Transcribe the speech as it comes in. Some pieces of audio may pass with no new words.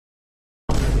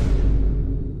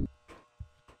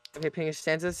Okay, Pinkish,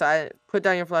 stand to the side. Put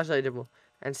down your flashlight, Dibble,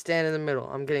 and stand in the middle.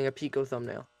 I'm getting a Pico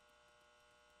thumbnail.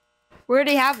 We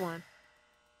already have one.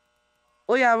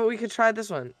 Well, yeah, but we could try this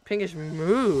one. Pinkish,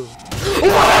 move. Oh my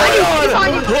god!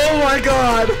 Oh my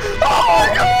god!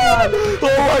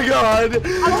 Oh my god!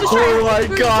 Oh my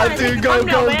god, dude! Go,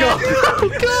 go, go!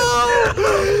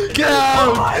 Go! Get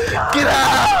out! Get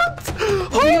out!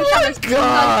 Oh my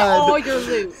god! All your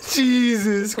loot.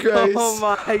 Jesus Christ! Oh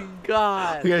my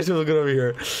god! You guys should look over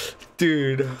here,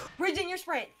 dude. Regen, your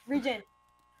sprint. Regen.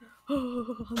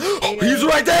 He's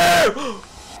right there!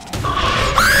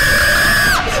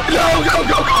 No, go, go,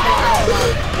 go!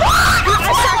 I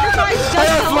sacrificed I just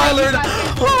have to my let you learn.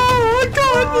 guys Oh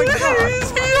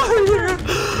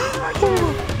my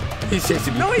god! He's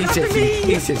chasing me. No, he's He's after chasing me.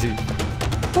 me. He's chasing me.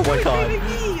 Oh my god.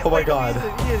 Oh my god.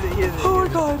 Oh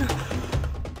my god.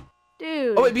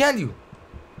 Dude. Oh wait, behind you.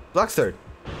 Block's third.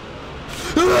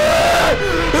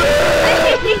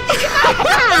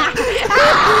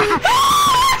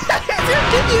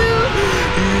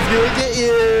 He's gonna get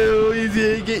you. He's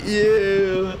gonna get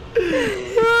you.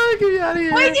 Oh, get me out of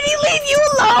here. Wait, did he leave you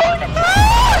alone? No,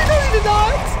 he did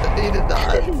not. He did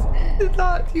not. He did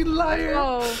not. You liar.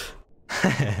 Oh.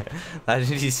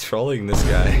 Imagine he's trolling this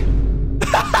guy.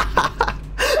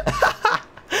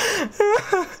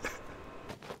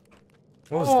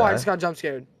 What was Oh, I that? just got jump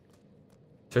scared.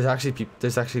 There's actually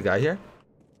a guy here.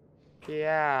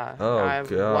 Yeah. Oh, I have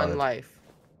God. 1 life.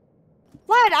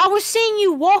 Lad, I was seeing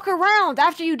you walk around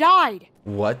after you died.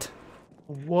 What?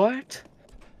 What?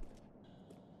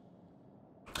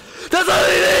 That's not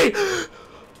anything!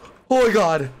 Oh my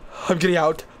god. I'm getting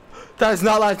out. That is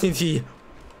not live TNT.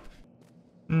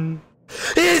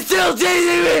 He's still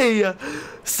chasing me!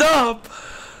 Stop!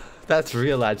 That's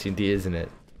real live TNT, isn't it?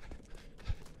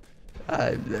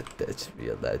 That's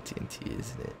real live TNT,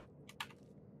 isn't it?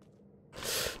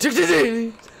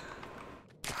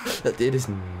 It is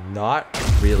not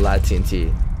real live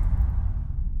TNT.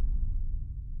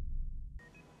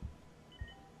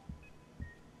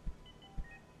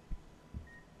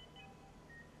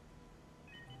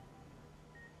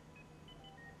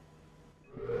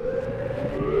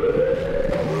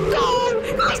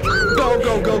 Go,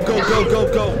 go, go, go, go,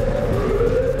 go, go.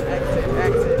 Exit,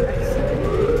 exit,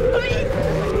 exit.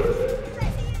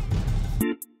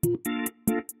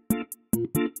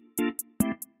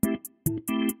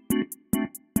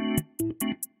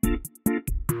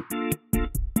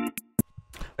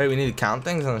 Wait, we need to count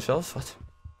things on the shelves? What?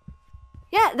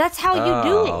 Yeah, that's how you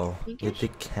do Oh, it. you have to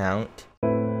count.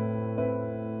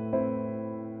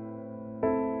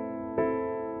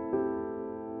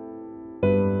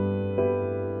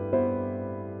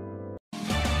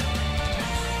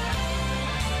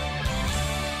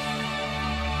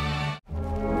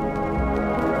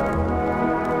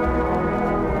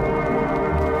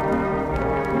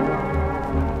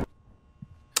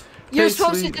 You're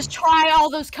supposed to just try all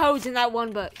those codes in that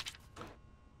one book.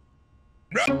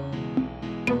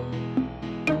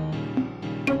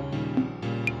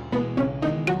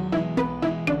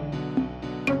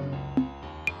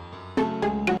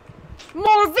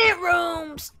 More vent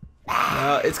rooms!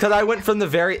 It's because I went from the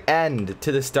very end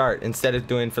to the start instead of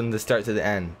doing from the start to the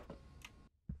end.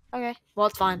 Okay, well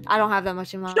it's fine. I don't have that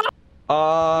much in mind.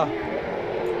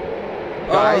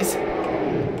 Guys.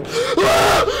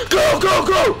 Go, go,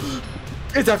 go!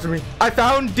 It's after me. I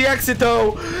found the exit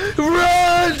though.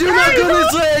 Run! Do not go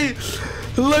this way!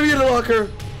 Let me in the locker.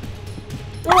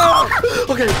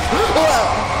 Okay.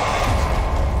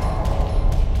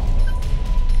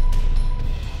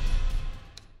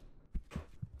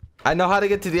 I know how to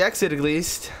get to the exit at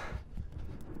least.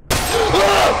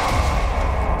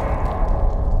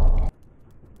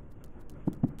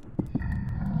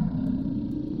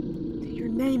 Your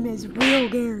name is Real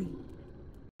Gary.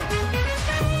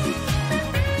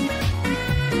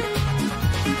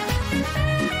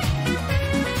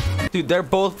 Dude, they're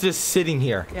both just sitting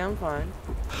here. Yeah, I'm fine.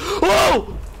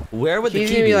 Whoa! Where would the He's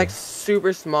key gonna be? be like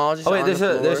super small. Just Oh wait, on there's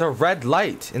the a floor. red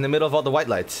light in the middle of all the white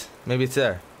lights. Maybe it's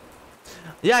there.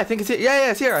 Yeah, I think it's here.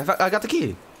 Yeah, it's here. I got the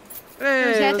key.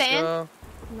 Hey, Is that let's the end? go.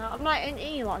 No, I'm not in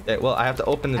any lock. Okay, well, I have to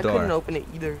open the I door. couldn't open it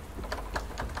either.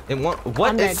 It won't. I'm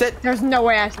What? It dead. said. There's no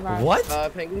way I survived.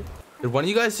 What? Pinky? Did one of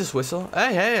you guys just whistle?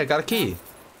 Hey, I got a key.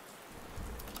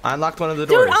 I unlocked one of the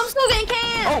doors. Dude, I'm still getting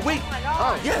canned! Oh wait. Oh my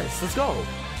god. Yes, let's go.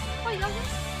 Wait, no,